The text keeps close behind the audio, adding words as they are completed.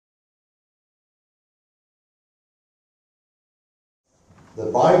The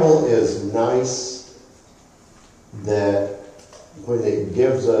Bible is nice that when it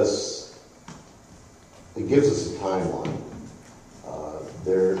gives us a timeline.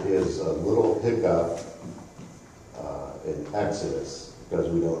 There is a little hiccup in Exodus because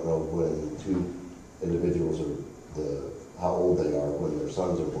we don't know when two individuals how old they are when their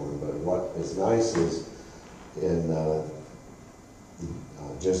sons are born. But what is nice is in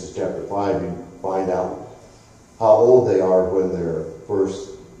Genesis chapter 5, you find out how old they are when their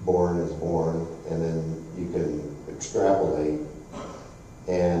firstborn is born, and then you can extrapolate.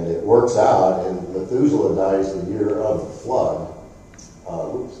 And it works out, and Methuselah dies the year of the flood.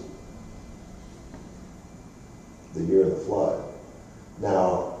 The year of the flood.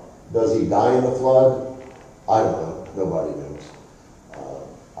 Now, does he die in the flood? I don't know. Nobody knows.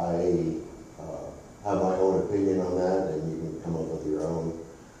 I have my own opinion on that, and you can come up with your own.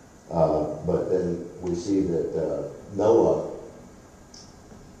 But then we see that Noah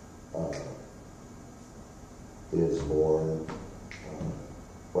is born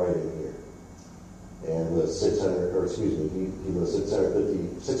right in here. And lives 600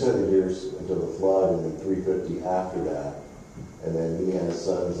 years until the flood, and then 350 after that. And then he has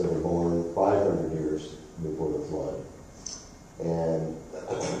sons that were born 500 years before the flood. And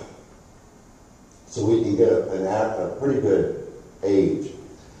so we can get a pretty good age.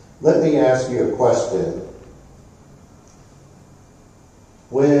 Let me ask you a question.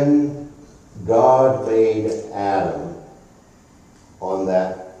 When God made Adam on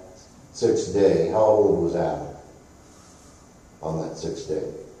that sixth day, how old was Adam on that sixth day?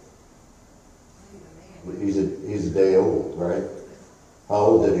 He's a day old, right? How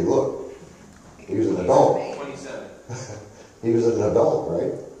old did he look? He was an adult. 27. He was an adult,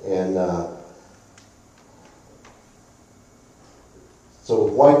 right? And so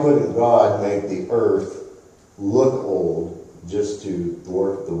why couldn't God make the earth look old just to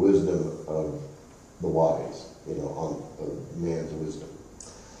thwart the wisdom of the wise, of man's wisdom?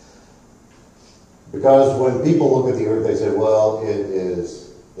 Because when people look at the earth, they say, well, it is,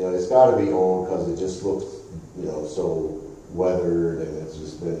 it's got to be old because it just looks, so weathered, and it's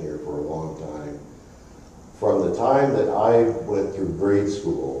just been here for a long time. From the time that I went through grade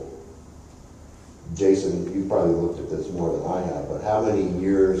school, Jason, you probably looked at this more than I have, but how many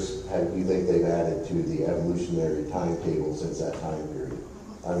years do you think they've added to the evolutionary timetable since that time period?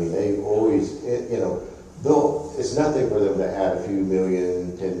 I mean, they've always, though it's nothing for them to add a few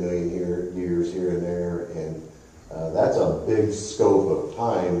million, 10 million years here and there, and that's a big scope of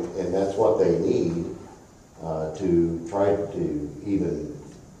time, and that's what they need to try to even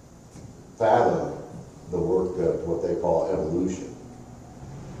fathom the work of what they call evolution.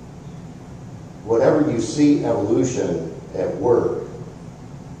 Whenever you see evolution at work,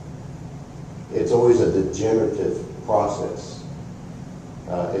 it's always a degenerative process.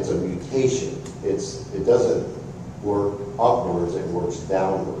 It's a mutation. It doesn't work upwards, it works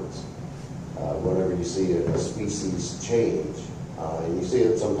downwards. Whenever you see a species change, and you see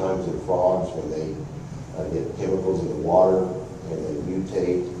it sometimes in frogs when they get chemicals in the water and they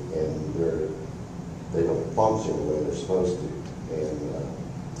mutate and they don't function the way they're supposed to. And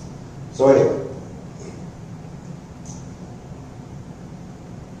so anyway,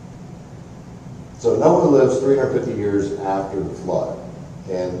 so Noah lives 350 years after the flood.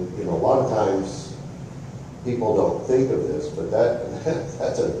 And, a lot of times people don't think of this, but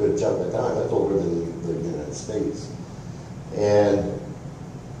that's a good chunk of time. That's older than the United States. And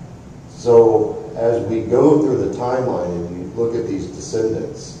so as we go through the timeline and you look at these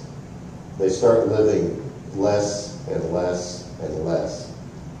descendants, they start living less and less and less.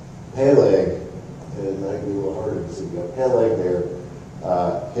 Peleg, and it might be a little harder to see, Peleg there,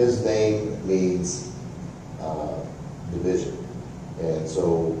 his name means division. And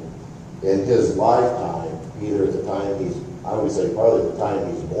so in his lifetime, either at the time I would say probably the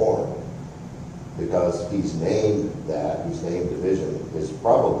time he's born, because he's named division, is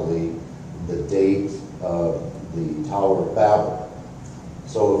probably the date of the Tower of Babel.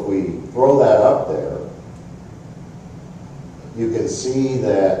 So if we throw that up there, you can see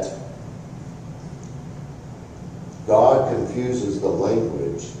that God confuses the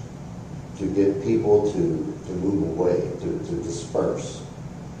language to get people to move away, to disperse.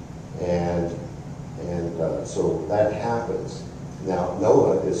 And so that happens. Now,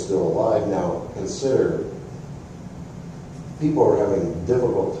 Noah is still alive. Now, consider, people are having a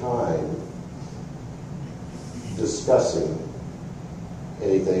difficult time discussing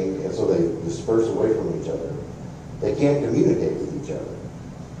anything, and so they disperse away from each other. They can't communicate with each other.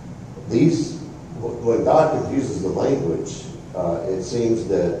 When God confuses the language, it seems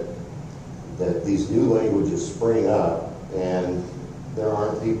that these new languages spring up, and there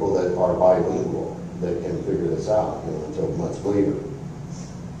aren't people that are bilingual that can figure this out, until much later.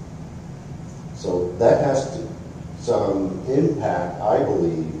 So that has some impact, I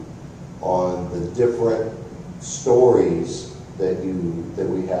believe, on the different stories that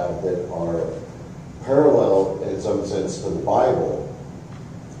we have that are parallel in some sense to the Bible.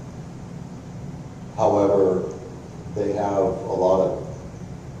 However, they have a lot of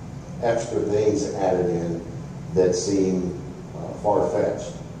extra things added in that seem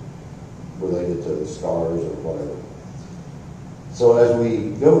far-fetched, related to the stars or whatever. So as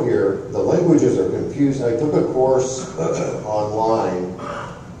we go here, the languages are confused. I took a course online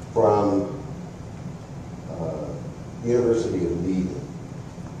from University of Leiden,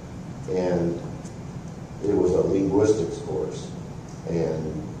 and it was a linguistics course,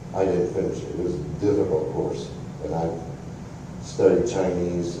 and I didn't finish it. It was a difficult course, and I studied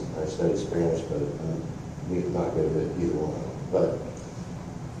Chinese, I studied Spanish, but I'm not good at either one of them. But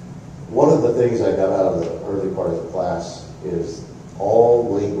one of the things I got out of the early part of the class is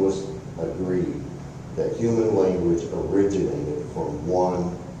all linguists agree that human language originated from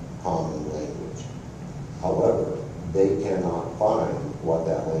one common language. However, they cannot find what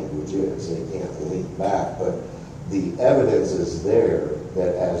that language is. They can't link back, but the evidence is there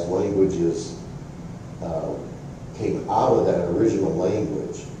that as languages came out of that original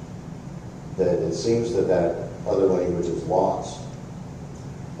language, that it seems that other language is lost.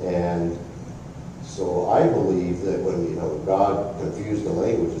 And so I believe that when God confused the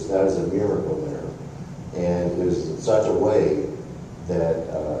languages, that is a miracle there, and it was in such a way that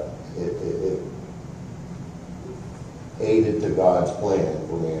it aided to God's plan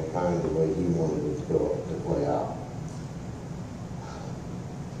for mankind the way He wanted it to play out.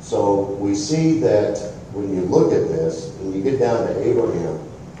 So we see that when you look at this, and you get down to Abraham,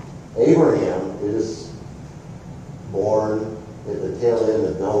 Abraham is born at the tail end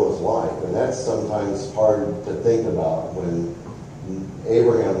of Noah's life, and that's sometimes hard to think about when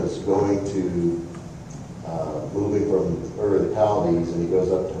Abraham is going to moving from Ur of the Chaldees, and he goes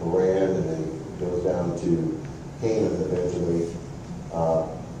up to Haran, and then he goes down to Canaan eventually.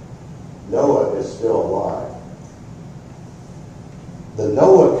 Noah is still alive. The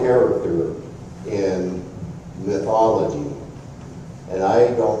Noah character in mythology, and I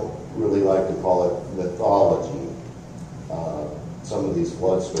don't really like to call it mythology, some of these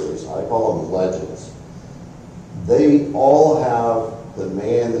flood stories, I call them legends. They all have the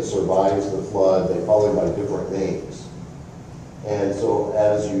man that survives the flood, they call him by different names. And so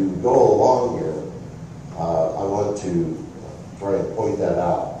as you go along here, I want to try and point that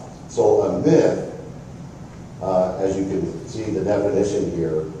out. So a myth, as you can see the definition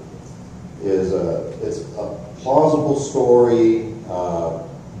here, is it's a plausible story,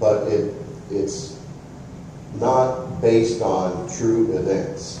 but it's not based on true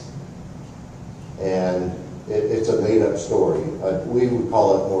events. And it's a made-up story. We would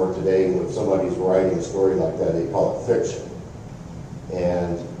call it more today, when somebody's writing a story like that, they call it fiction.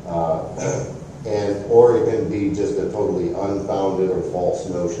 Or it can be just a totally unfounded or false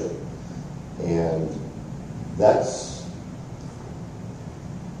notion. And that's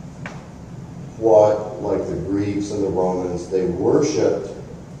what, like the Greeks and the Romans, they worshipped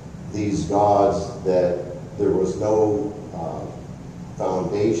these gods that there was no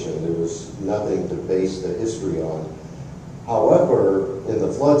foundation, there was nothing to base the history on. However, in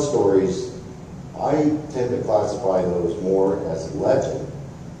the flood stories, I tend to classify those more as legend.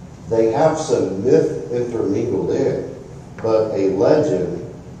 They have some myth intermingled in, but a legend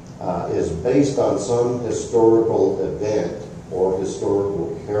is based on some historical event or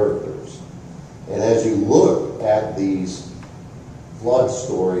historical characters. And as you look at these flood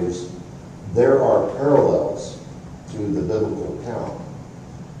stories, there are parallels to the biblical account.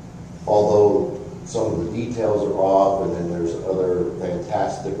 Although some of the details are off, and then there's other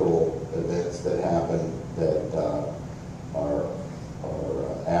fantastical events that happen that are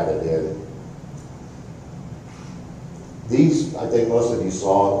added in. These, I think most of you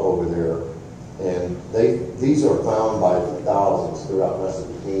saw over there, and these are found by the thousands throughout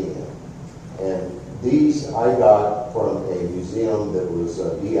Mesopotamia. And these I got from a museum that was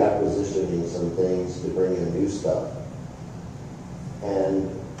deacquisitioning some things to bring in new stuff. And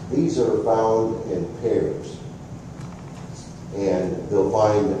these are found in pairs. And they'll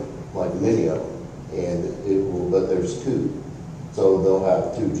find like many of them. And but there's two. So they'll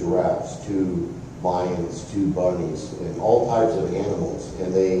have two giraffes, two lions, two bunnies, and all types of animals.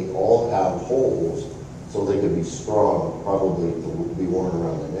 And they all have holes so they could be strong, probably to be worn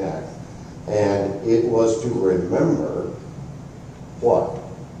around the neck. And it was to remember what?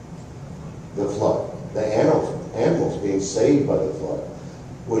 The flood. The animals animals being saved by the flood.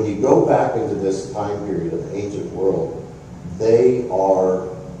 When you go back into this time period of the ancient world, they are,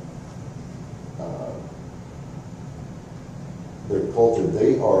 their culture,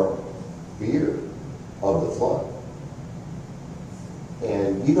 they are fear of the flood.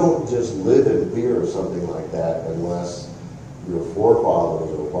 And you don't just live in fear of something like that unless your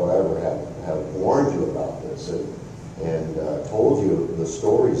forefathers or whatever have warned you about this and told you the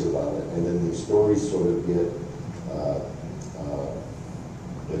stories about it. And then these stories sort of get,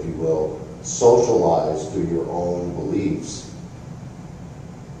 if you will, socialized to your own beliefs.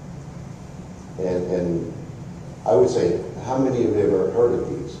 And I would say, how many of you have ever heard of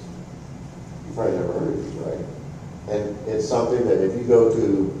these? You've probably never heard of these, right? And it's something that if you go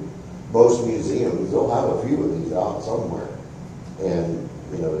to most museums, they'll have a few of these out somewhere. And,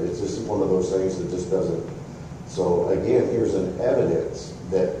 you know, it's just one of those things that just doesn't. So again, here's an evidence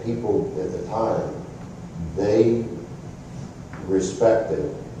that people at the time, they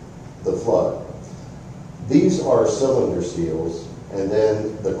respected the flood. These are cylinder seals, and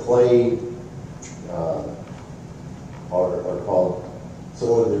then the clay are called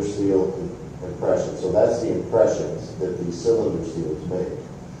cylinder seal impressions. So that's the impressions that these cylinder seals make.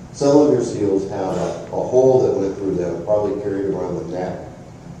 Cylinder seals have a hole that went through them, probably carried around the neck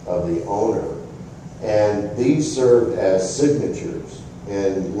of the owner. And these served as signatures.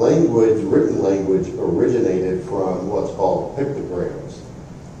 And language, written language, originated from what's called pictograms.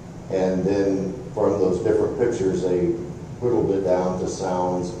 And then from those different pictures, they whittled it down to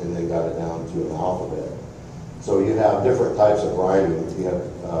sounds and then got it down to an alphabet. So you have different types of writing. You have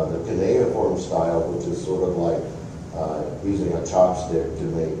the cuneiform style, which is sort of like using a chopstick to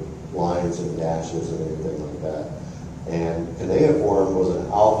make lines and dashes and everything like that. And cuneiform was an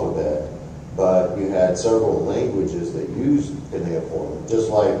alphabet, but you had several languages that used cuneiform, just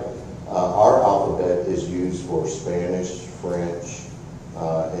like our alphabet is used for Spanish, French,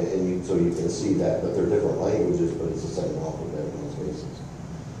 so you can see that, but they're different languages, but it's the same alphabet in most cases.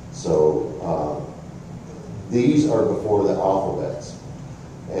 So these are before the alphabets.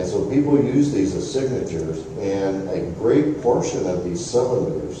 And so people use these as signatures, and a great portion of these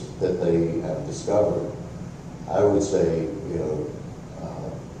cylinders that they have discovered, I would say, you know,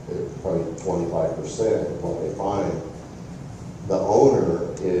 probably 25% of what they find, the owner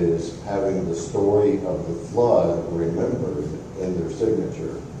is having the story of the flood remembered in their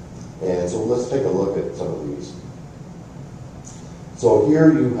signature. And so let's take a look at some of these. So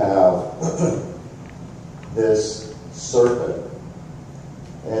here you have this serpent.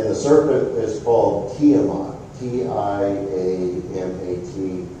 And the serpent is called Tiamat, Tiamat,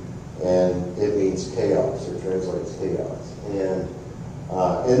 and it means chaos. It translates chaos. And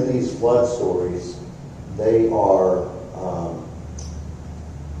in these flood stories, they are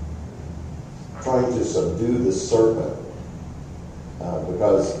trying to subdue the serpent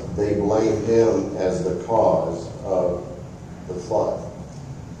because they blame him as the cause of the flood.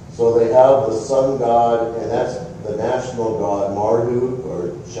 So they have the sun god, and that's the national god Marduk,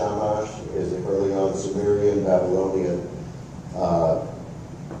 or Shamash, is the early on Sumerian, Babylonian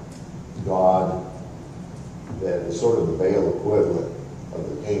god that is sort of the Baal equivalent of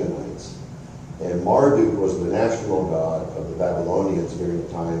the Canaanites. And Marduk was the national god of the Babylonians during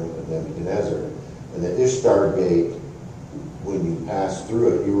the time of Nebuchadnezzar. And the Ishtar gate, when you passed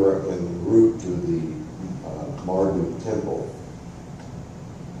through it, you were en route to the Marduk temple.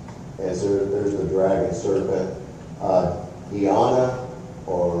 And so there's the dragon serpent. Diana,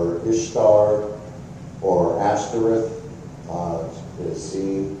 or Ishtar, or Ashtoreth is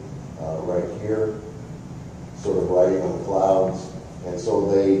seen right here, sort of riding on clouds. And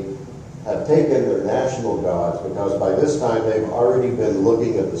so they have taken their national gods, because by this time they've already been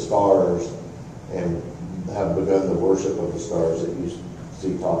looking at the stars and have begun the worship of the stars that you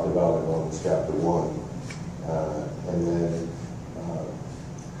see talked about in Romans chapter 1. And then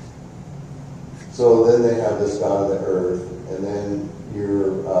so then they have this god of the earth, and then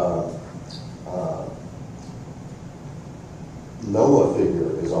your Noah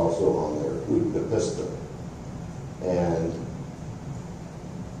figure is also on there, Utnapishtim. And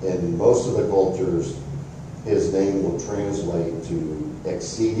in most of the cultures, his name will translate to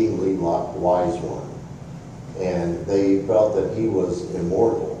exceedingly wise one. And they felt that he was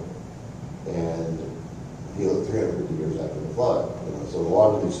immortal, and he lived 350 years after the flood. You know, so a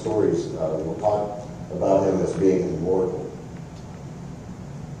lot of these stories will talk about him as being immortal.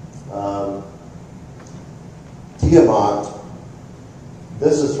 Tiamat,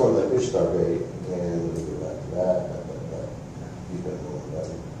 this is from the Ishtar gate, and let me go back to that. You don't know what that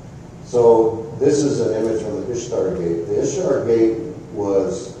is. So this is an image from the Ishtar gate. The Ishtar gate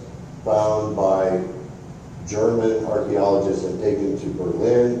was found by German archaeologists and taken to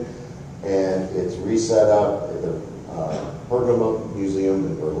Berlin, and it's reset up at the Pergamum Museum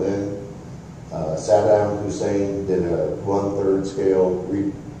in Berlin. Saddam Hussein did a 1/3 scale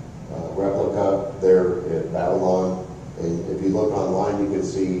replica there at Babylon. And if you look online, you can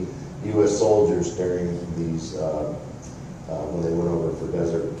see U.S. soldiers during these, when they went over for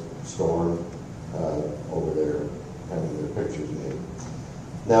Desert Storm over there, having their pictures made.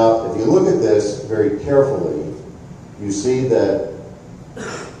 Now, if you look at this very carefully, you see that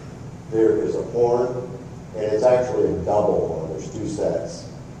there is a horn, and it's actually a double horn. There's two sets.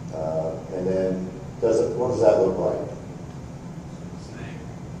 And then, what does that look like? Snake.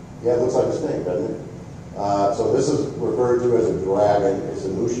 Yeah, it looks like a snake, doesn't it? So this is referred to as a dragon. It's a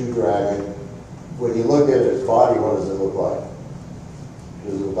Mushu dragon. When you look at its body, what does it look like?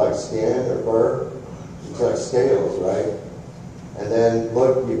 Does it look like skin or fur? It looks like scales, right? And then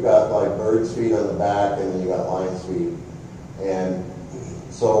look, you've got like bird's feet on the back, and then you got lion's feet. And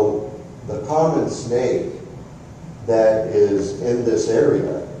so the common snake that is in this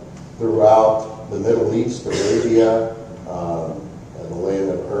area throughout the Middle East, Arabia, and the land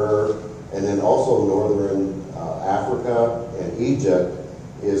of Ur, and then also northern Africa and Egypt,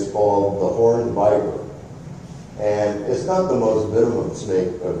 is called the horned viper. And it's not the most venomous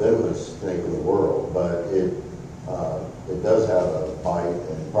snake in the world, but it does have a bite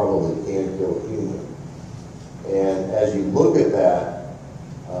and probably can kill a human. And as you look at that,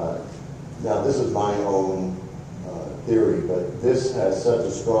 now this is my own theory, but this has such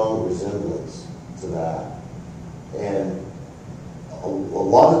a strong resemblance to that. And a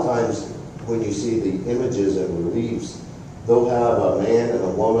lot of times when you see the images and reliefs, they'll have a man and a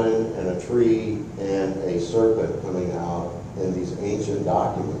woman and a tree and a serpent coming out in these ancient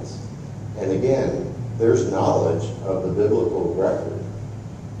documents. And again, there's knowledge of the biblical record.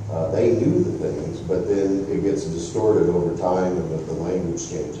 They knew the things, but then it gets distorted over time and with the language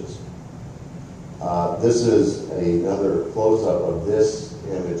changes. This is another close-up of this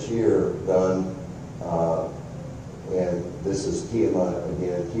image here done, and this is Tiamat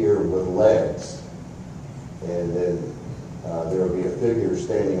again here with legs. And then there will be a figure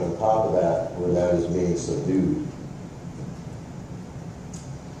standing on top of that where that is being subdued.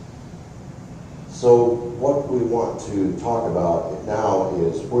 So what we want to talk about now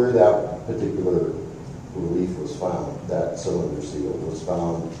is where that particular relief was found. That cylinder seal was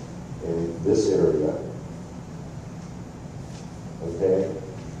found in this area. Okay?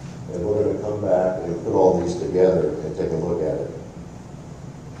 And we're going to come back and put all these together and take a look at it.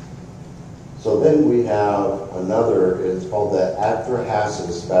 So then we have another, it's called the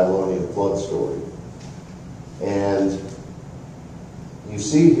Atrahasis Babylonian flood story. And you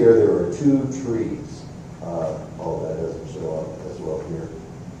see here there are two trees. That doesn't show up as well here.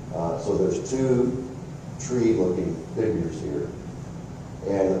 So there's two tree-looking figures here.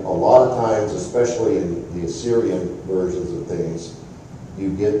 And a lot of times, especially in the Assyrian versions of things, you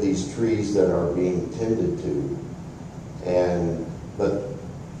get these trees that are being tended to. But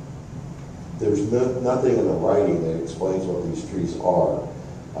there's nothing in the writing that explains what these trees are.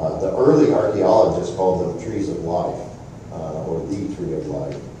 The early archaeologists called them trees of life, or the tree of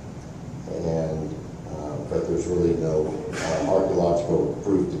life. But there's really no archaeological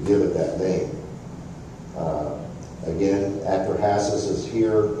proof to give it that name. Again, Atrahasis is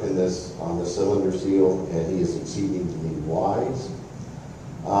here on the cylinder seal, and he is exceedingly wise.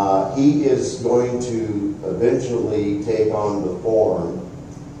 He is going to eventually take on the form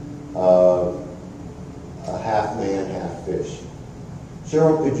of a half man, half fish.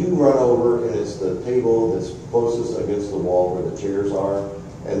 Cheryl, could you run over, and it's the table that's closest against the wall where the chairs are,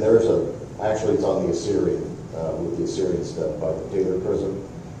 and actually it's on the Assyrian, with the Assyrian stuff by the Taylor Prism.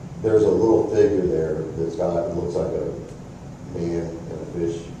 There's a little figure there it looks like a man and a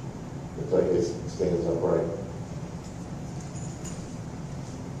fish. It's like it stands upright.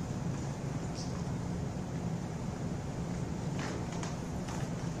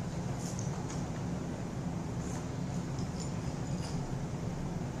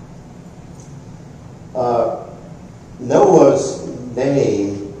 Noah's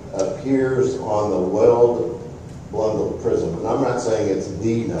name appears on the well-blundled prism. And I'm not saying it's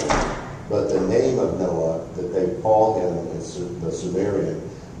the Noah, but the name of Noah that they call him in the Sumerian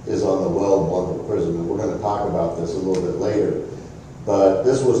is on the well-blundled prism. And we're going to talk about this a little bit later. But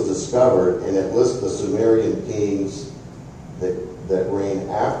this was discovered, and it lists the Sumerian kings that reigned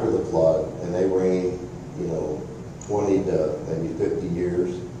after the flood, and they reigned, 20 to maybe 50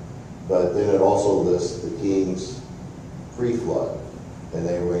 years. But then it also lists the kings pre-flood, and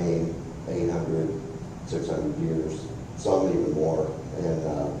they reigned 800, 600 years, some even more.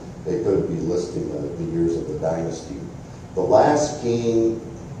 and they could be listing the years of the dynasty. The last king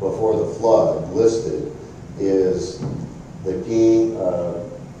before the flood listed is the king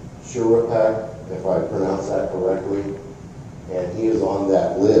Shurappak, if I pronounce that correctly, and he is on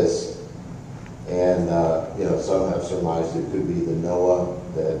that list. And some have surmised it could be the Noah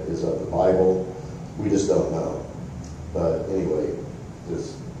that is of the Bible. We just don't know. But anyway,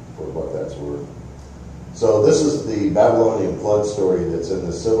 just for what that's worth. So this is the Babylonian flood story that's in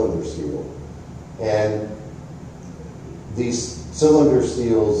the cylinder seal. And these cylinder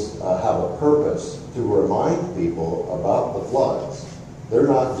seals have a purpose to remind people about the floods. They're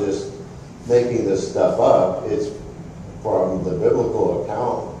not just making this stuff up. It's from the biblical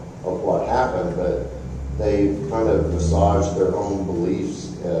account of what happened, but they've kind of massaged their own beliefs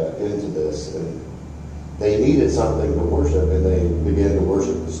into this. And they needed something to worship, and they began to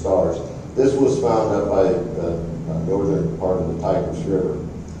worship the stars. This was found up by the northern part of the Tigris River.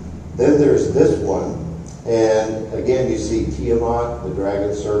 Then there's this one, and again you see Tiamat, the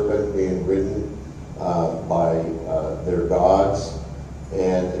dragon serpent, being ridden by their gods.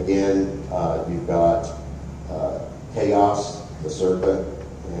 And again, you've got Chaos, the serpent,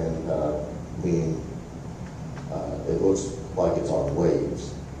 and being, it looks like it's on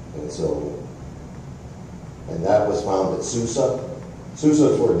waves. And that was found at Susa. Susa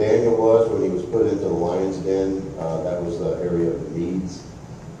is where Daniel was when he was put into the lion's den. That was the area of the Medes.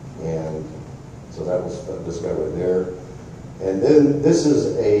 And so that was discovered there. And then this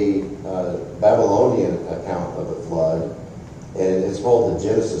is a Babylonian account of the flood, and it's called the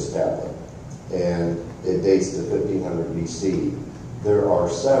Genesis tablet. And it dates to 1500 BC. There are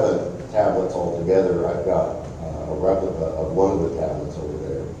 7 tablets altogether. I've got a replica of one of the tablets over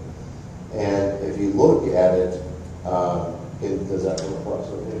there. And if you look at it, does that come across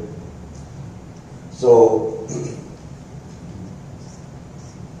okay? So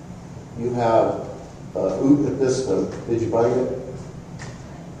you have Utnapistum. Did you find it?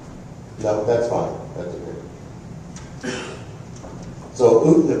 No, that's fine. That's okay. So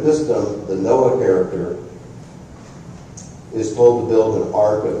Utnapistum, the Noah character, is told to build an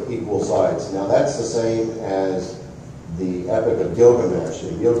ark of equal sides. Now that's the same as the Epic of Gilgamesh.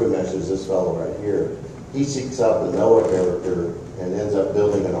 And Gilgamesh is this fellow right here. He seeks out the Noah character and ends up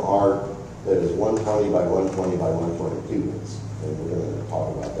building an ark that is 120 by 120 by 120 cubits. And we're going to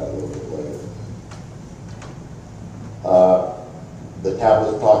talk about that a little bit later. The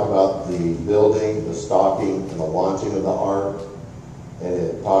tablets talk about the building, the stocking, and the launching of the ark. And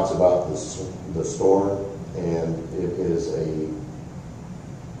it talks about the storm. And it is a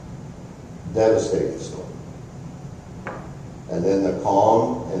devastating storm. And then the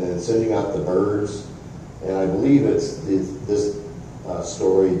calm, and then sending out the birds. And I believe it's this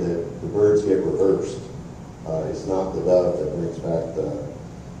story that the birds get reversed. It's not the dove that brings back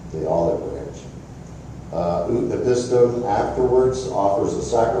the olive branch. Utnapistum afterwards offers a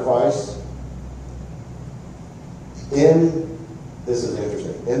sacrifice. This is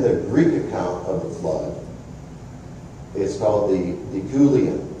interesting, in the Greek account of the flood, it's called the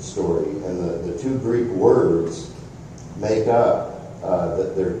Kulian story, and the 2 Greek words make up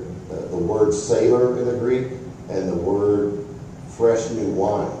the word sailor in the Greek and the word fresh new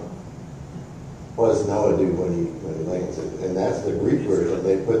wine. What does Noah do when he lands it? And that's the Greek version.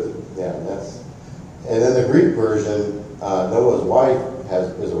 They put and then the Greek version, Noah's wife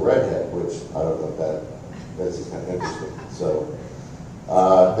is a redhead, which I don't know if that's kind of interesting. So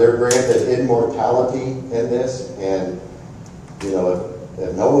they're granted immortality in this, and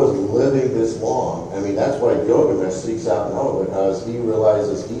if Noah's living this long, I mean, that's why Gilgamesh seeks out Noah, because he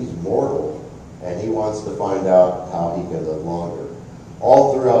realizes he's mortal, and he wants to find out how he can live longer.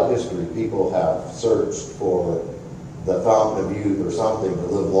 All throughout history, people have searched for the fountain of youth or something to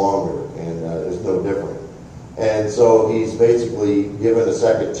live longer, and there's no different. And so he's basically given a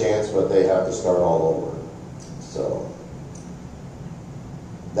second chance, but they have to start all over. So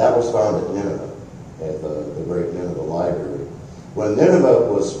that was found at Nineveh, at the great Nineveh library. When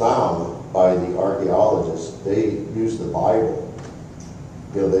Nineveh was found by the archaeologists, they used the Bible.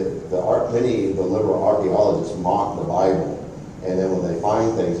 Many of the liberal archaeologists mock the Bible, and then when they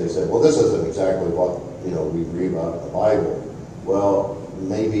find things, they say, well, this isn't exactly what we read about in the Bible. Well,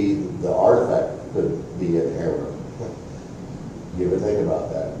 maybe the artifact could be an error. You ever think about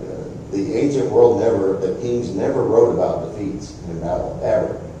that? The ancient world the kings never wrote about defeats in battle,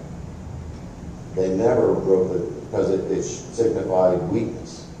 ever. They never wrote it because it signified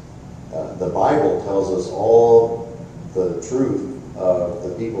weakness. The Bible tells us all the truth of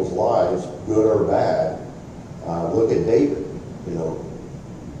the people's lives, good or bad. Look at David.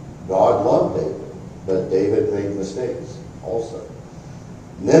 God loved David, but David made mistakes also.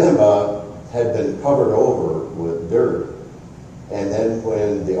 Nineveh had been covered over with dirt, and then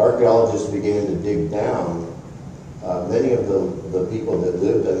when the archaeologists began to dig down, many of the people that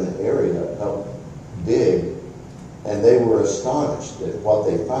lived in the area helped dig, and they were astonished at what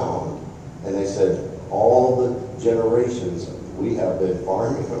they found. And they said, all the generations we have been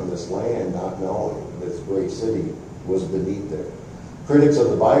farming on this land, not knowing this great city was beneath there. Critics of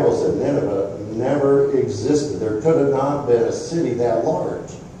the Bible said Nineveh never existed. There could have not been a city that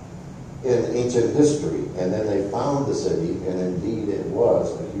large in ancient history. And then they found the city, and indeed it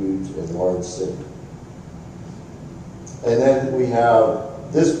was a huge and large city. And then we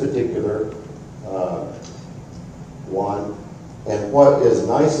have this particular one. And what is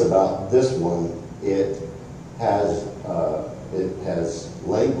nice about this one, it has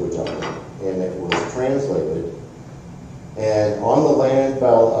language on it, and it was translated. And on the land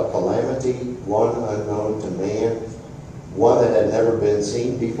fell a calamity, one unknown to man, one that had never been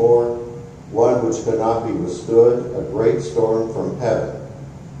seen before, one which could not be withstood, a great storm from heaven,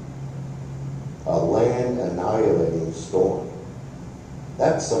 a land annihilating storm.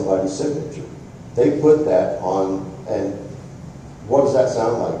 That's somebody's signature. They put that on, and what does that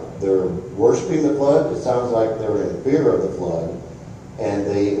sound like? They're worshiping the flood? It sounds like they're in fear of the flood, and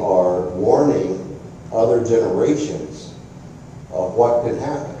they are warning other generations of what could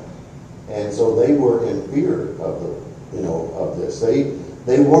happen. And so they were in fear of this.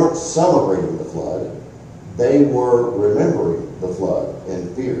 They weren't celebrating the flood. They were remembering the flood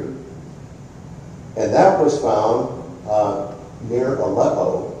in fear. And that was found near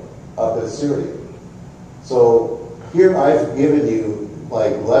Aleppo up in Syria. So here I've given you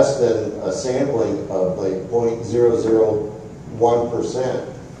like less than a sampling of like 0.001%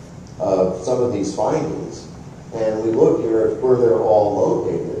 of some of these findings. And we look here at where they're all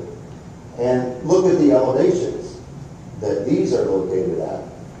located. And look at the elevations that these are located at.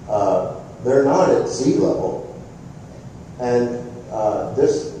 They're not at sea level. And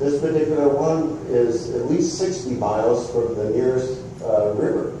this particular one is at least 60 miles from the nearest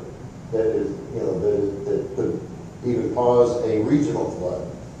river that is, that could even cause a regional flood.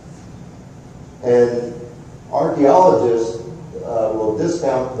 And archaeologists will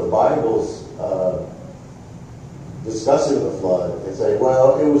discount the Bible's discussing the flood and say,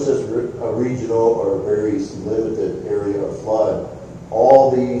 well, it was just a regional or a very limited area of flood. All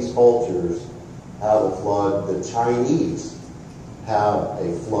these cultures have a flood. The Chinese have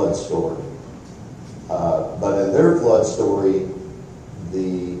a flood story. But in their flood story,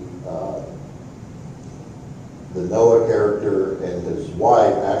 the Noah character and his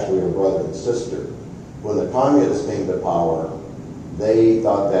wife actually are brother and sister. When the communists came to power, they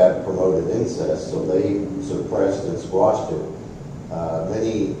thought that promoted incest, so they suppressed and squashed it.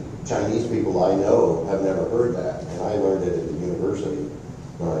 Many Chinese people I know have never heard that, and I learned it at the university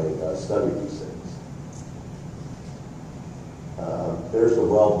when I studied these things. There's the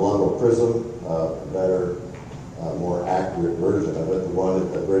well-Blundell prism, a better, more accurate version of it, the one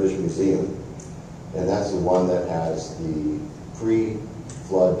at the British Museum. And that's the one that has the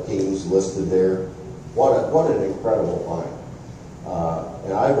pre-flood kings listed there. What an incredible find.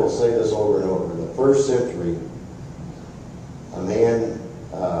 And I will say this over and over. In the first century, in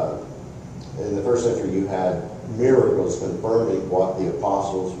the first century, you had miracles confirming what the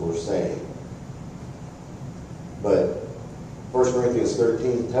apostles were saying. But 1 Corinthians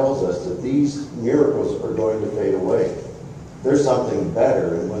 13 tells us that these miracles are going to fade away. There's something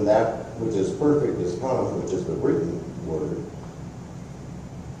better, and when that which is perfect has come, which is the written word,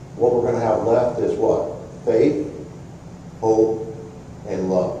 what we're going to have left is what? Faith, hope, and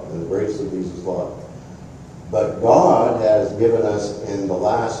love. And the greatest of these is love. But God has given us in the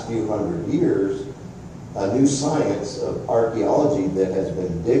last few hundred years a new science of archaeology that has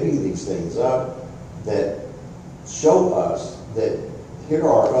been digging these things up that show us that here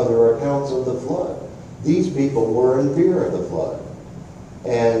are other accounts of the flood. These people were in fear of the flood.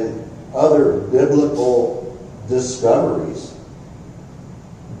 And other biblical discoveries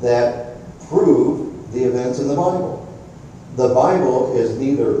that prove the events in the Bible. The Bible is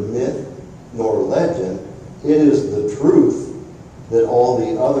neither myth nor legend. It is the truth that all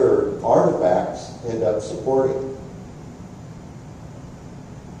the other artifacts end up supporting.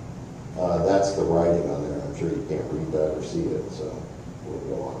 That's the writing on there. I'm sure you can't read that or see it, so we'll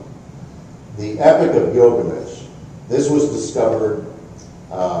go on. The Epic of Gilgamesh. This was discovered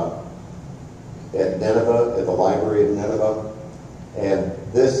at Nineveh, at the Library of Nineveh, and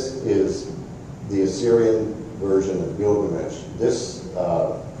this is the Assyrian version of Gilgamesh. This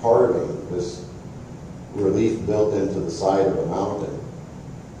carving, this relief built into the side of a mountain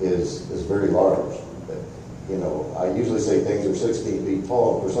is very large. I usually say things are 16 feet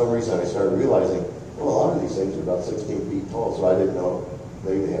tall, and for some reason I started realizing, well, a lot of these things are about 16 feet tall, so I didn't know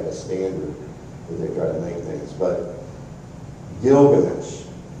maybe they had a standard that they try to make things. But Gilgamesh.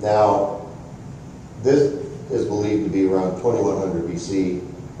 Now, this is believed to be around 2100 BC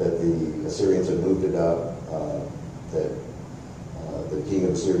that the Assyrians had moved it up, that the king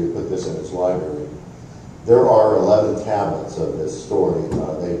of Assyria put this in his library. There are 11 tablets of this story.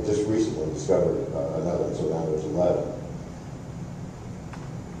 They just recently discovered another, so now there's 11.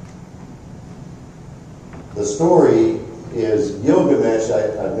 The story is Gilgamesh,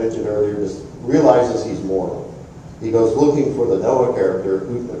 I mentioned earlier, just realizes he's mortal. He goes looking for the Noah character,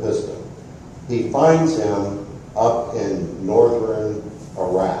 Utnapishtim. He finds him up in northern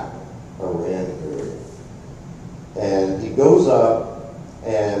Iran area. And he goes up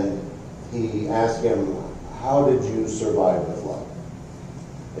and he asks him, how did you survive the flood?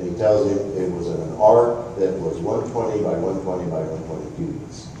 And he tells him it was in an ark that was 120 by 120 by 120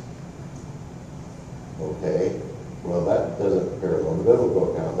 cubits. Okay, well that doesn't parallel the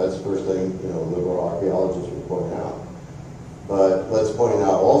biblical account. That's the first thing, liberal archaeologists would point out. But let's point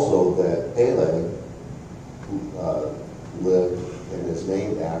out also that Peleg lived and is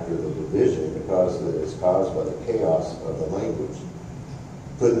named after the division because it is caused by the chaos of the language.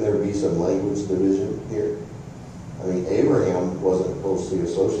 Couldn't there be some language division here? I mean, Abraham wasn't closely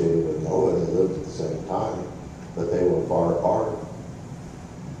associated with Noah. They lived at the same time, but they were far apart.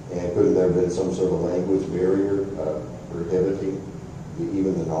 And couldn't there have been some sort of language barrier prohibiting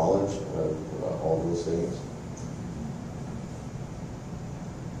even the knowledge of all those things?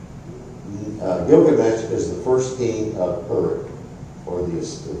 Gilgamesh is the first king of Uruk, or the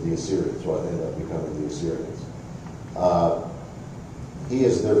Assyrians, what ended up becoming the Assyrians. He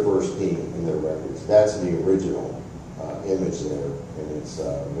is their first king in their records. That's the original image there, and it's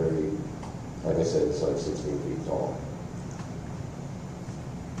very, like I said, it's like 16 feet tall.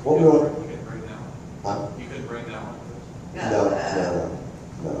 What we want? You could bring that one. Huh? You could bring that one. No.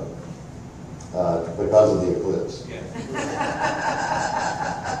 Because of the eclipse. Yeah.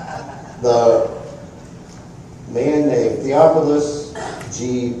 The man named Theophilus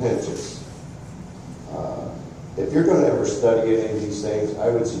G. Pinchas. If you're going to ever study any of these things, I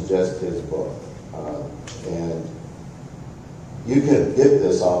would suggest his book. And you can get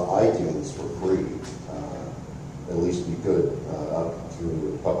this off iTunes for free. At least you could up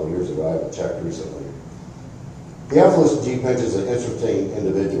through a couple of years ago. I haven't checked recently. Theophilus G. Pinchas is an interesting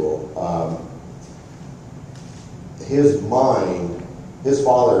individual. His mind, his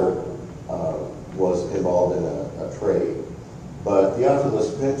father was involved in a trade, but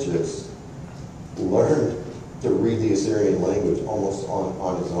Theophilus Pinchas learned to read the Assyrian language almost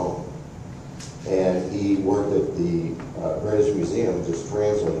on his own. And he worked at the British Museum just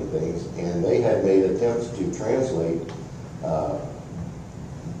translating things, and they had made attempts to translate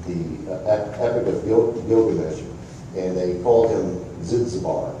the Epic of Gilgamesh, and they called him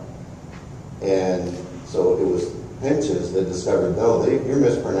Zidzibar. And so it was Pinchas that discovered, no, you're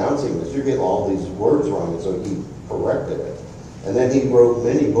mispronouncing this. You're getting all these words wrong. And so he corrected it. And then he wrote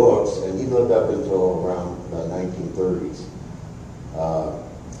many books, and he lived up until around the 1930s.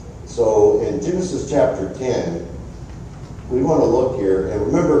 So in Genesis chapter 10, we want to look here. And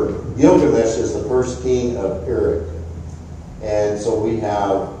remember, Gilgamesh is the first king of Uruk. And so we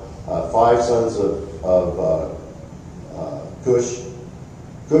have 5 sons of Cush.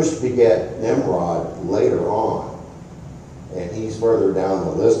 Cush begat Nimrod later on. And he's further down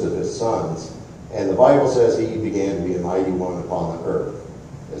the list of his sons. And the Bible says he began to be a mighty one upon the earth.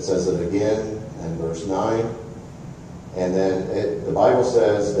 It says it again in verse 9. And then the Bible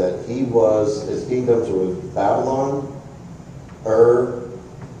says that his kingdoms were Babylon,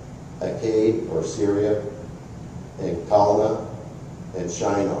 Akkad, or Syria, and Calneh, and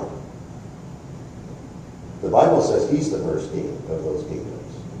Shinar. The Bible says he's the first king of those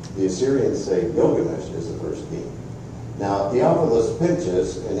kingdoms. The Assyrians say Gilgamesh is the first king. Now, Theophilus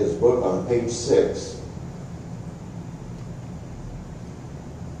Pinchas, in his book on page 6,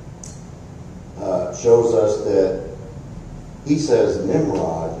 shows us that he says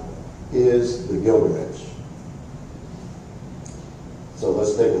Nimrod is the Gilgamesh. So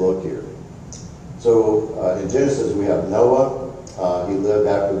let's take a look here. So in Genesis, we have Noah. He lived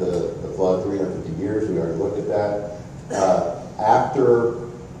after the flood, 350 years. We already looked at that. After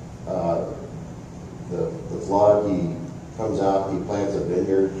the flood, he comes out, he plants a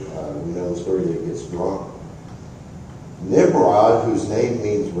vineyard. We know the story that he gets drunk. Nimrod, whose name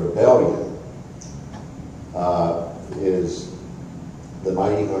means rebellion, is the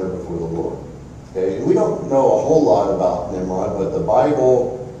mighty hunter before the Lord. Okay, and we don't know a whole lot about Nimrod, but the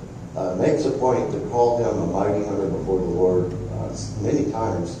Bible makes a point to call him a mighty hunter before the Lord many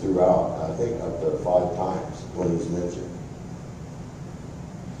times throughout, I think up to 5 times when he's mentioned.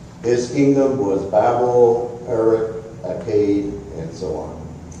 His kingdom was Babel, Erech, Akkad, and so on.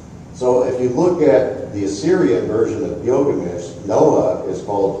 So if you look at the Assyrian version of Gilgamesh, Noah is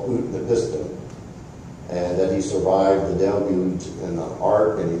called Utnapishtim, and that he survived the deluge in the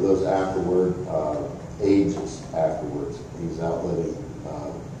ark, and he lives afterward, ages afterwards. He's outliving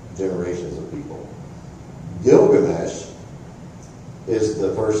generations of people. Gilgamesh is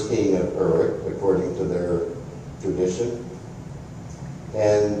the first king of Uruk, according to their tradition.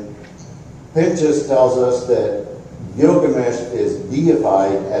 And Pinchas tells us that Gilgamesh is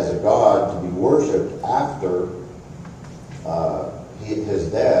deified as a god to be worshipped after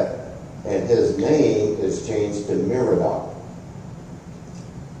his death, and his name is changed to Merodach.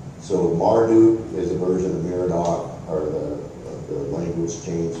 So Marduk is a version of Merodach, or the language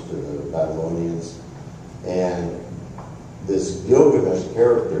changed to the Babylonians. And this Gilgamesh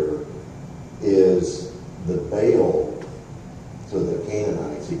character is the Baal to the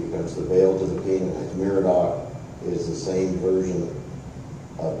Canaanites. He becomes the Baal to the Canaanites. Merodach is the same version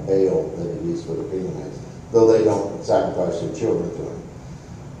of Baal that it is for the Canaanites, though they don't sacrifice their children to him.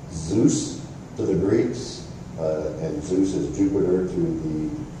 Zeus to the Greeks, and Zeus is Jupiter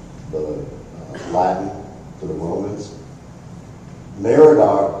to the Latin, to the Romans.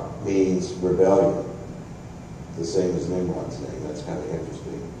 Merodach means rebellion, the same as Nimrod's name. That's kind of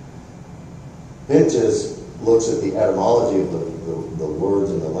interesting. Pinchas looks at the etymology of the words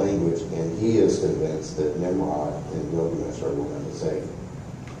and the language, and he is convinced that Nimrod and Gilgamesh are one and the same.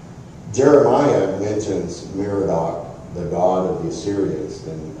 Jeremiah mentions Merodach, the god of the Assyrians,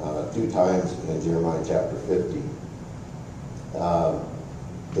 2 times in Jeremiah chapter 50.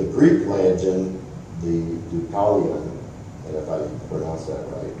 The Greek legend, the Deucalion, and if I pronounce that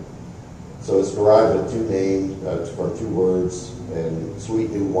right. So it's derived of 2 names, from 2 words, and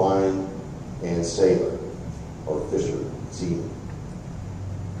sweet new wine and sailor, or fisher, seaman.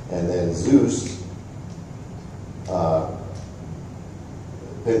 And then Zeus,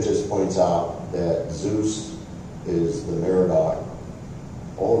 Pinchas points out that Zeus is the Merodach.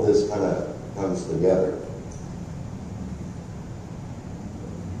 All of this kind of comes together.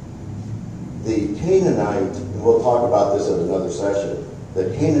 The Canaanite, and we'll talk about this in another session, the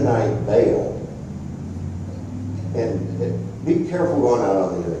Canaanite Baal, and be careful going out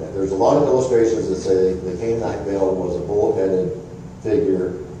on the internet. There's a lot of illustrations that say the Canaanite Baal was a bull-headed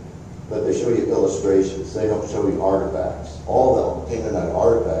figure, but they show you illustrations. They don't show you artifacts. All the Canaanite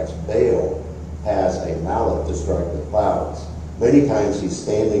artifacts, Baal has a mallet to strike the clouds. Many times he's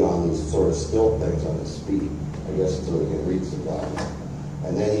standing on these sort of stilt things on his feet, I guess, so he can reach the clouds.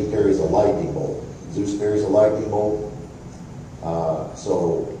 And then he carries a lightning bolt. Zeus carries a lightning bolt.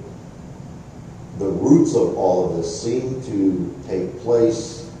 So the roots of all of this seem to take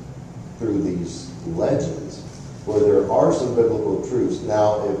place through these legends where there are some biblical truths.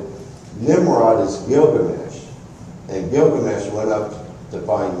 Now, if Nimrod is Gilgamesh, and Gilgamesh went up to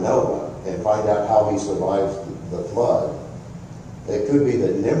find Noah and find out how he survived the flood, it could be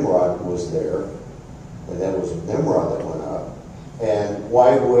that Nimrod was there, and that was Nimrod that went up. And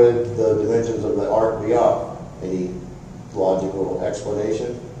why would the dimensions of the ark be up? Any logical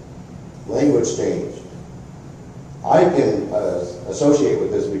explanation? Language changed. I can associate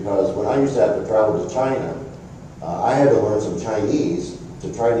with this because when I used to have to travel to China, I had to learn some Chinese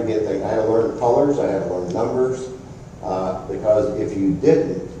to try to get things. I had to learn colors, I had to learn numbers, because if you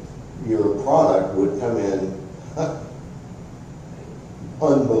didn't, your product would come in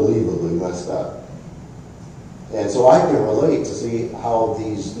unbelievably messed up. And so I can relate to see how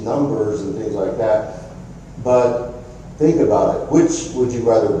these numbers and things like that, but think about it. Which would you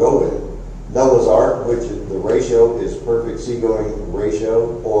rather go in? Noah's Ark, which the ratio is perfect seagoing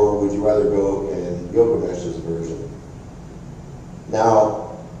ratio, or would you rather go in Gilgamesh's version?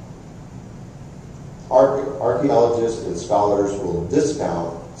 Now, archaeologists and scholars will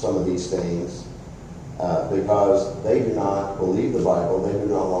discount some of these things because they do not believe the Bible. They do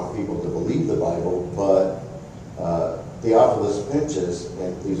not want people to believe the Bible, but Theophilus Pinchas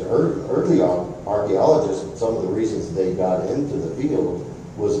and these early archaeologists, some of the reasons they got into the field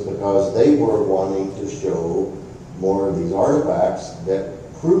was because they were wanting to show more of these artifacts that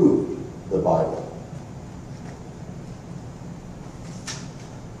proved the Bible.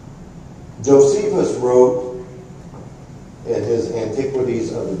 Josephus wrote in his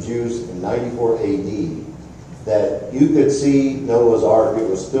Antiquities of the Jews in 94 AD that you could see Noah's Ark. It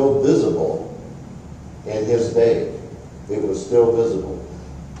was still visible in his day. It was still visible.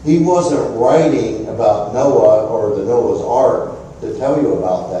 He wasn't writing about Noah or the Noah's Ark to tell you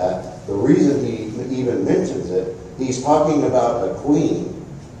about that. The reason he even mentions it, he's talking about a queen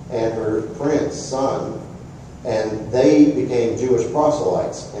and her prince, son, and they became Jewish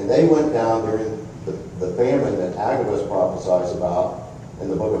proselytes. And they went down during the famine that Agabus prophesies about in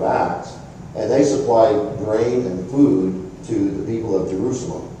the book of Acts, and they supplied grain and food to the people of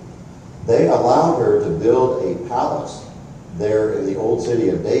Jerusalem. They allowed her to build a palace there in the old city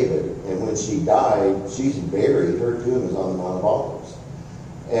of David, and when she died, she's buried. Her tomb is on the Mount of Olives.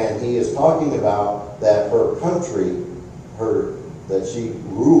 And he is talking about that her country, that she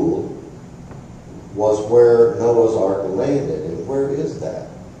ruled, was where Noah's Ark landed. And where is that?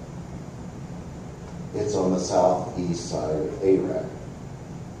 It's on the southeast side of Iraq.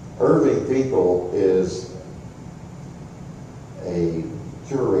 Irving Finkel is a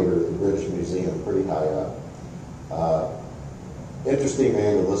curator at the British Museum, pretty high up. Interesting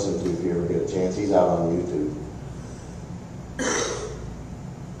man to listen to if you ever get a chance. He's out on YouTube.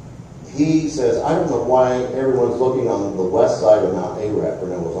 He says, I don't know why everyone's looking on the west side of Mount Ararat for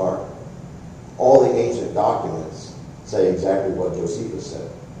Noah's Ark. All the ancient documents say exactly what Josephus said,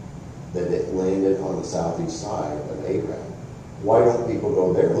 that it landed on the southeast side of Ararat. Why don't people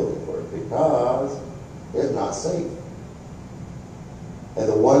go there looking for it? Because it's not safe. And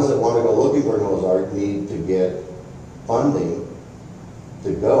the ones that want to go looking for Noah's Ark need to get funding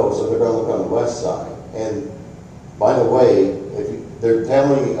to go, so they're going to look on the west side. And by the way, they're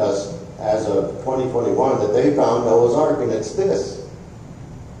telling us as of 2021 that they found Noah's Ark, and it's this.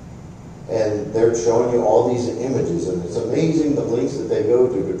 And they're showing you all these images, and it's amazing the links that they go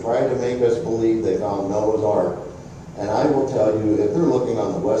to try to make us believe they found Noah's Ark. And I will tell you, if they're looking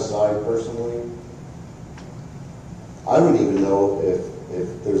on the west side personally, I don't even know if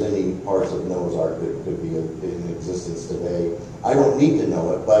there's any parts of Noah's Ark that could be in existence today. I don't need to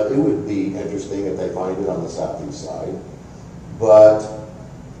know it, but it would be interesting if they find it on the southeast side. But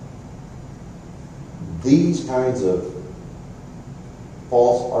these kinds of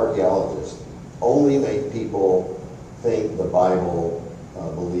false archaeologists only make people think the Bible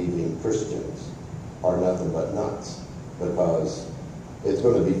believing Christians are nothing but nuts, because it's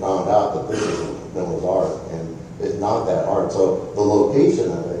going to be found out that this is Noah's Ark, and it's not that hard. So the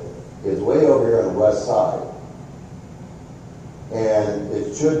location of it is way over here on the west side. And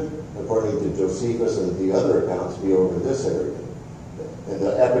it should, according to Josephus and the other accounts, be over this area. In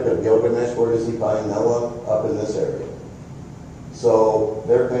the Epic of Gilgamesh, where does he find Noah? Up in this area. So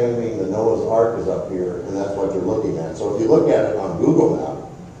they're claiming the Noah's Ark is up here, and that's what you're looking at. So if you look at it on Google Maps,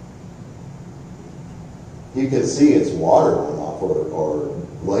 you can see it's water runoff or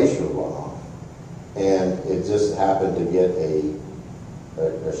glacier runoff. And it just happened to get a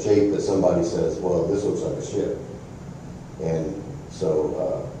shape that somebody says, well, this looks like a ship. And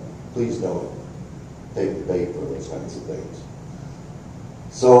so please don't take the bait for those kinds of things.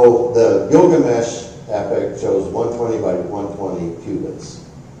 So the Gilgamesh epic shows 120 by 120 cubits.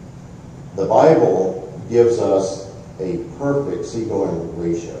 The Bible gives us a perfect seagoing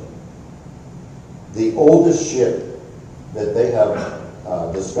ratio. The oldest ship that they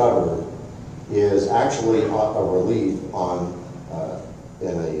have discovered is actually a relief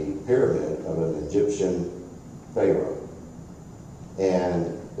in a pyramid of an Egyptian pharaoh.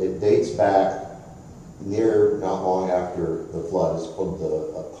 And it dates back not long after the flood. It's called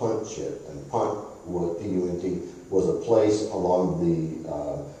a Punt ship. And Punt, P-U-N-T, was a place along the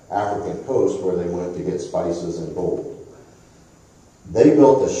African coast where they went to get spices and gold. They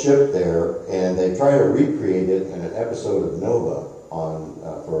built a ship there, and they try to recreate it in an episode of Nova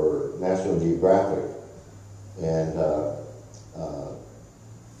for National Geographic. And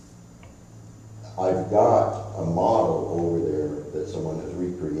I've got a model over there that someone has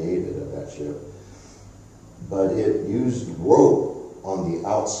recreated of that ship, but it used rope on the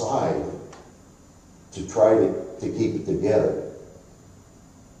outside to try to keep it together.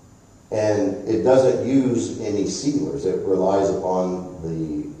 And it doesn't use any sealers. It relies upon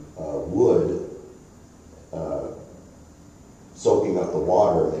the wood soaking up the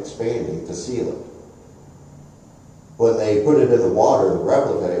water and expanding to seal it. When they put it in the water, the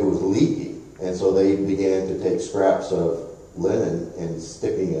replica, it was leaking. And so they began to take scraps of linen and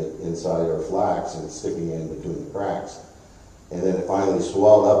sticking it inside, or flax and sticking it in between the cracks. And then it finally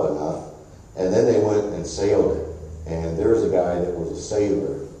swelled up enough. And then they went and sailed it. And there's a guy that was a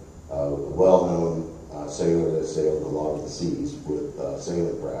sailor, a well-known sailor that sailed a lot of the seas with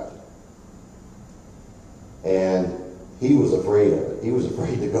sailing craft. And he was afraid of it. He was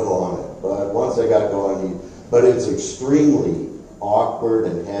afraid to go on it. But once they got going, but it's extremely awkward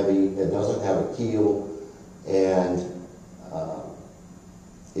and heavy. It doesn't have a keel, and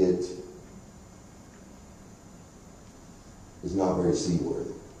is not very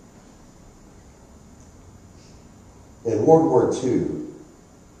seaworthy. In World War II,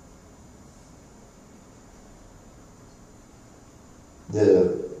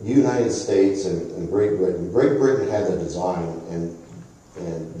 the United States and Great Britain had the design, and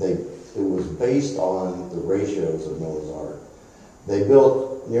it was based on the ratios of Noah's Ark. They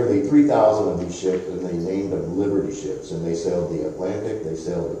built nearly 3,000 of these ships, and they named them Liberty ships, and they sailed the Atlantic, they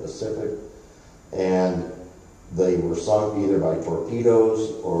sailed the Pacific, and they were sunk either by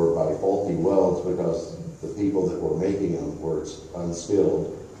torpedoes or by faulty welds because the people that were making them were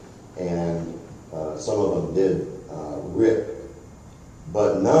unskilled, and some of them did rip.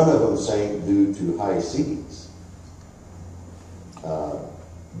 But none of them sank due to high seas.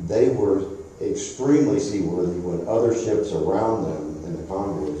 They were extremely seaworthy when other ships around them in the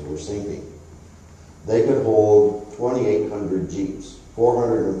convoys were sinking. They could hold 2,800 jeeps,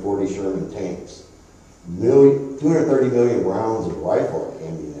 440 Sherman tanks, 230 million rounds of rifle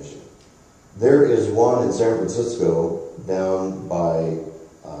ammunition. There is one in San Francisco down by,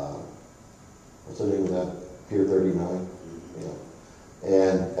 what's the name of that? Pier 39? Yeah.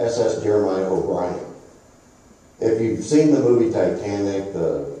 And SS Jeremiah O'Brien. If you've seen the movie Titanic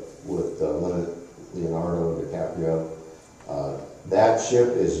with Leonardo DiCaprio, that ship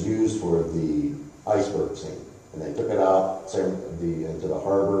is used for the iceberg scene. And they took it out into the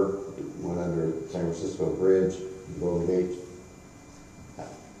harbor, went under San Francisco Bridge, Golden Gate.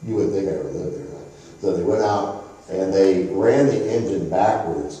 You wouldn't think I ever lived there, right? So they went out and they ran the engine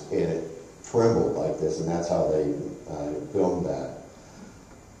backwards and it trembled like this, and that's how they filmed that.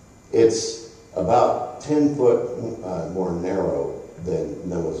 It's about 10 foot more narrow than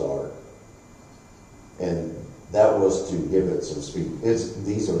Noah's Ark. And that was to give it some speed.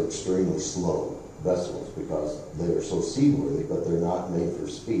 These are extremely slow vessels because they are so seaworthy, but they're not made for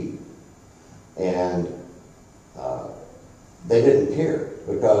speed. And they didn't care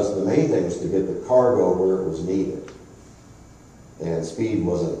because the main thing was to get the cargo where it was needed. And speed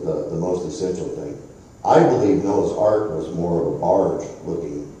wasn't the most essential thing. I believe Noah's Ark was more of a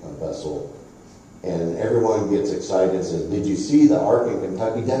barge-looking vessel. And everyone gets excited and says, "Did you see the Ark in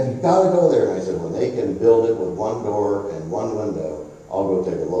Kentucky? Dad, you've got to go there." And I said, "When they can build it with one door and one window, I'll go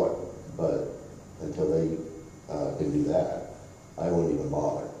take a look. But until they can do that, I won't even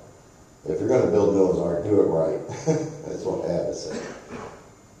bother. If you're going to build Noah's Ark, do it right." That's what I had to say.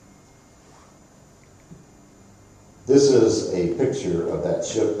 This is a picture of that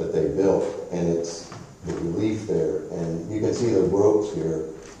ship that they built, and it's the relief there. And you can see the ropes here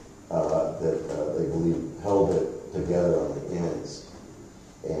that they believe held it together on the ends.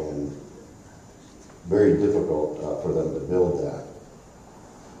 And very difficult for them to build that.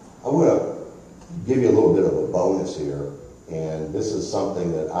 I want to give you a little bit of a bonus here. And this is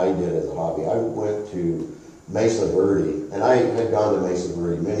something that I did as a hobby. I went to Mesa Verde, and I had gone to Mesa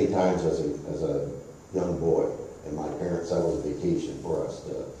Verde many times as a young boy. And my parents, that was a vacation for us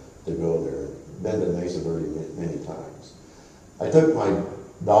to go there. Been to Mesa Verde many times. I took my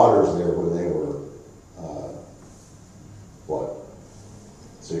daughters there when they were,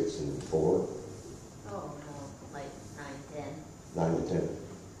 6 and 4? Oh, no, like 9, 10. 9 and 10.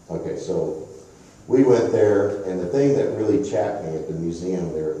 Okay, so we went there, and the thing that really chapped me at the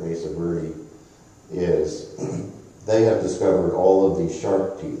museum there at Mesa Verde is they have discovered all of these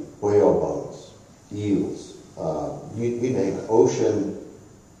shark teeth, whale bones, eels, you name it, ocean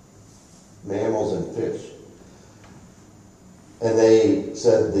mammals and fish. And they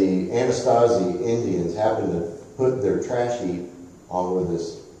said the Anasazi Indians happened to put their trash heap on where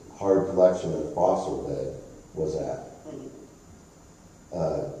this hard collection of fossil bed was at.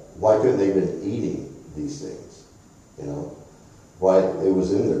 Why couldn't they have been eating these things? You know, why it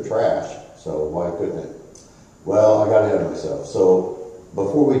was in their trash, so why couldn't it? Well, I got ahead of myself. So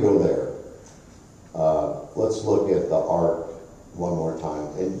before we go there, let's look at the Ark one more time.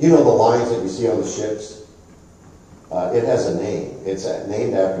 And you know the lines that you see on the ships? It has a name. It's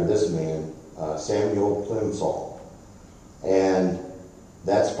named after this man, Samuel Plimsoll. And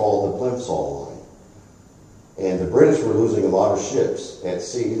that's called the Plimsoll line. And the British were losing a lot of ships at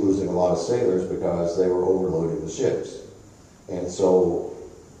sea, losing a lot of sailors because they were overloading the ships. And so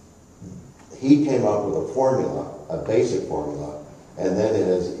he came up with a formula, a basic formula, and then it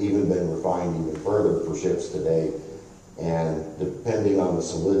has even been refined even further for ships today, and depending on the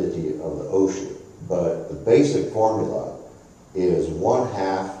solidity of the ocean. But the basic formula is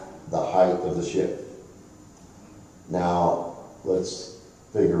 1/2 the height of the ship. Now, let's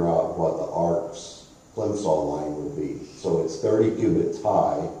figure out what the Ark's Plimsoll line would be. So it's 30 cubits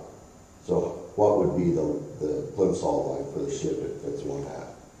high. So what would be the Plimsoll line for the ship if it's 1/2?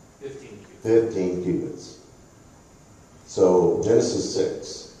 15 cubits. 15 cubits. So Genesis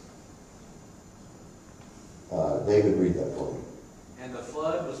 6. David, read that for me. And the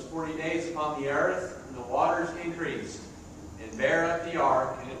flood was 40 days upon the earth, and the waters increased, and bare up the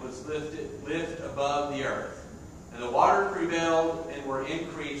ark, and it was lift above the earth. And the waters prevailed, and were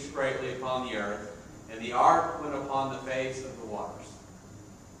increased greatly upon the earth, and the ark went upon the face of the waters.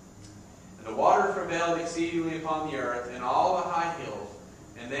 And the waters prevailed exceedingly upon the earth, and all the high hills,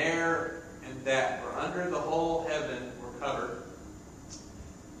 and there and that were under the whole heaven were covered.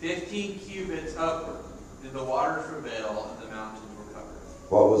 15 cubits upward did the waters prevail, and the mountains were covered.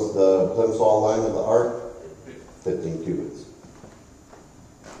 What was the plimsoll line of the ark? 15 cubits.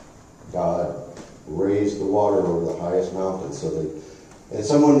 God raised the water over the highest mountain. And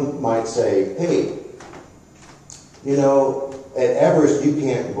someone might say, hey, you know, at Everest you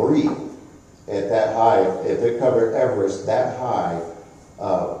can't breathe at that high. If it covered Everest that high,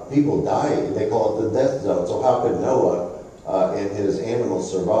 people die. They call it the death zone. So how could Noah and his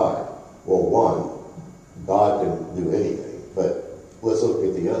animals survive? Well, one, God can do anything. But let's look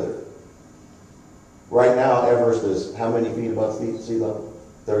at the other. Right now, Everest is how many feet above sea level?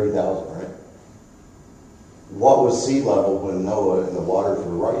 30,000, right? What was sea level when Noah and the waters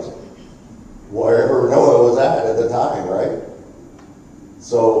were rising? Wherever Noah was at the time, right?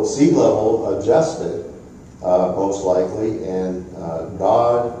 So sea level adjusted, most likely, and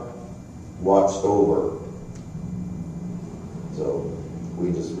God watched over. So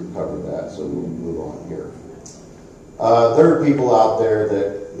we just recovered that, so we'll move on here. There are people out there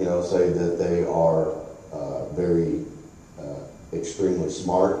that, you know, say that they are very extremely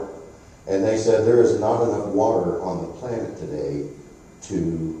smart, and they said there is not enough water on the planet today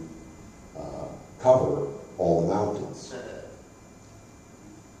to cover all the mountains.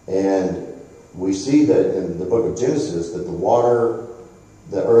 And we see that in the book of Genesis that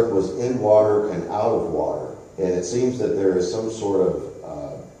the earth was in water and out of water, and it seems that there is some sort of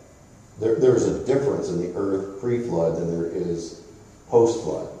there's a difference in the earth pre-flood than there is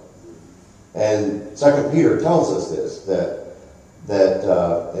post-flood. And 2 Peter tells us this,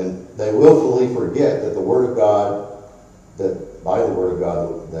 and they willfully forget that the Word of God, that by the Word of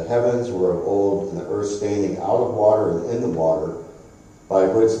God, the heavens were of old, and the earth standing out of water and in the water, by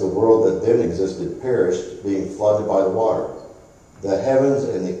which the world that then existed perished, being flooded by the water. The heavens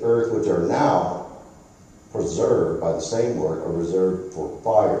and the earth, which are now preserved by the same Word, are reserved for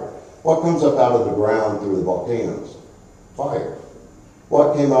fire. What comes up out of the ground through the volcanoes? Fire.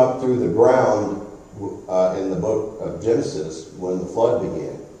 What came up through the ground in the book of Genesis when the flood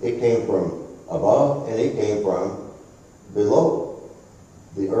began? It came from above and it came from below.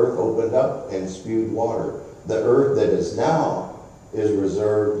 The earth opened up and spewed water. The earth that is now is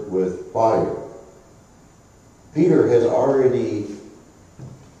reserved with fire. Peter has already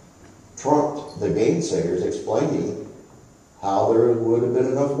trumped the gainsayers, explaining how there would have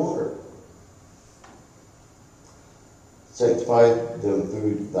been enough water. Sanctify them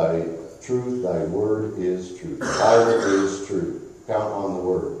through thy truth. Thy word is truth. The Bible is truth. Count on the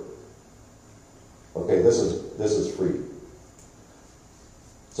word. Okay, this is free.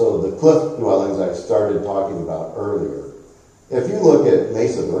 So the cliff dwellings I started talking about earlier. If you look at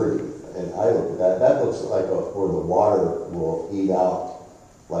Mesa Verde, and I look at that looks like where the water will eat out,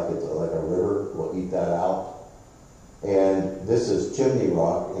 like a river will eat that out. And this is Chimney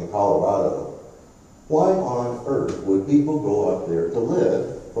Rock in Colorado. Why on earth would people go up there to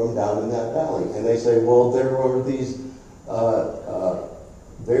live from down in that valley? And they say, well, there were these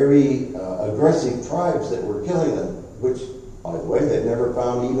very aggressive tribes that were killing them, which, by the way, they've never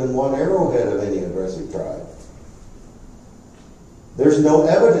found even one arrowhead of any aggressive tribe. There's no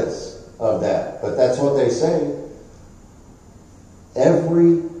evidence of that, but that's what they say.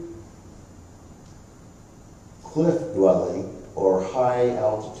 Every cliff dwelling or high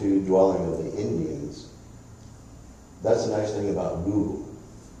altitude dwelling of the Indians, that's the nice thing about Google,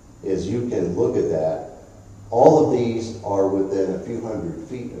 is you can look at that. All of these are within a few hundred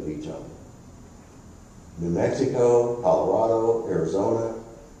feet of each other. New Mexico, Colorado, Arizona.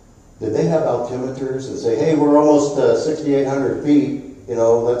 Did they have altimeters and say, hey, we're almost 6,800 feet,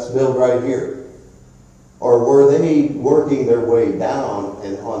 let's build right here? Or were they working their way down,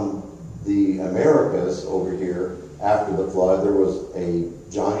 and on the Americas over here, after the flood, there was a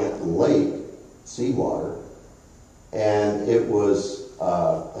giant lake, seawater, and it was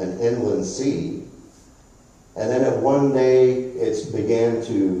an inland sea. And then at one day, it began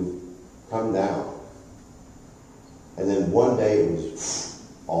to come down. And then one day, it was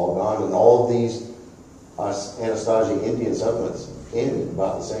all gone, and all of these Anasazi Indian settlements ended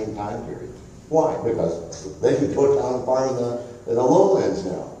about the same time period. Why? Because they can put down farm in the lowlands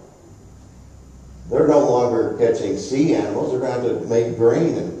now. they're no longer catching sea animals, they're going to have to make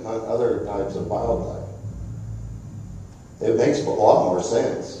grain and hunt other types of wildlife. It makes a lot more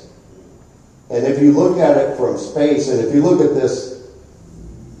sense. And if you look at it from space, and if you look at this,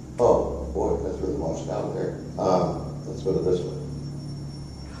 oh boy, that's really washed out there. Let's go to this one.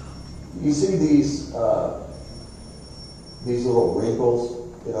 You see these little wrinkles?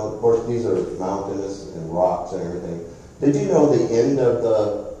 You know, of course, these are mountainous and rocks and everything. Did you know the end of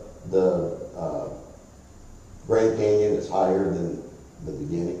the Grand Canyon is higher than the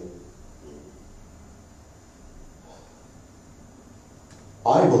beginning?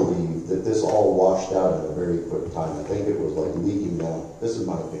 I believe that this all washed out in a very quick time. I think it was like leaking down. This is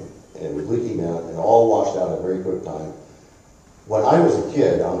my opinion. And it was leaking down and all washed out in a very quick time. When I was a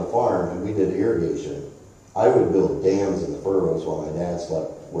kid on the farm and we did irrigation, I would build dams in the furrows while my dad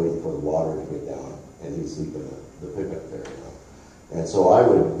slept, waiting for the water to get down, and he'd sleep in the pickup there, you know. And so I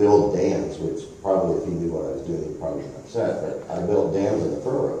would build dams, which probably if he knew what I was doing, he'd probably be upset, but I built dams in the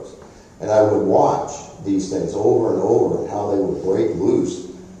furrows. And I would watch these things over and over and how they would break loose.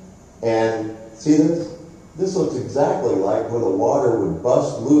 And see this? This looks exactly like when the water would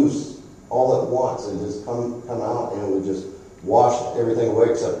bust loose all at once and just come out, and it would just wash everything away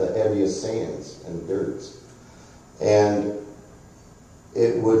except the heaviest sands and dirts. And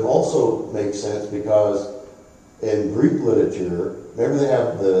it would also make sense because in Greek literature, remember they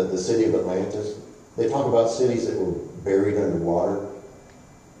have the city of Atlantis? They talk about cities that were buried underwater.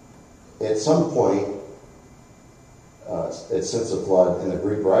 At some point, since the flood in the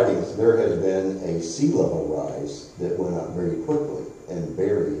Greek writings, there has been a sea level rise that went up very quickly and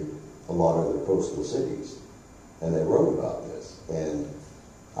buried a lot of the coastal cities. And they wrote about this. And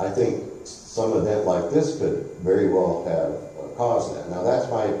I think some event like this could very well have caused that. Now, that's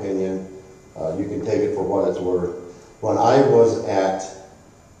my opinion. You can take it for what it's worth. When I was at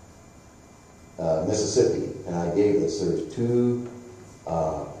Mississippi, and I gave this, there's two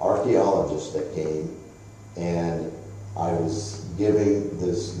archaeologists that came, and I was giving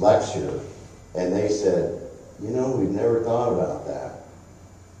this lecture, and they said, you know, we've never thought about that.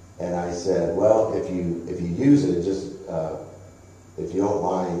 And I said, well, if you use it, just if you don't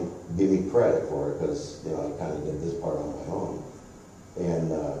mind, give me credit for it, because you know I kind of did this part on my own.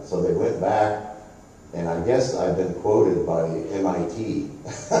 And so they went back, and I guess I've been quoted by MIT.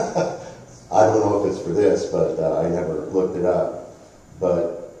 I don't know if it's for this, but I never looked it up.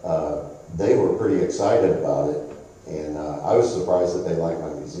 But they were pretty excited about it, and I was surprised that they liked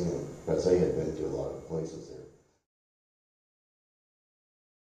my museum, because they had been to a lot of places there.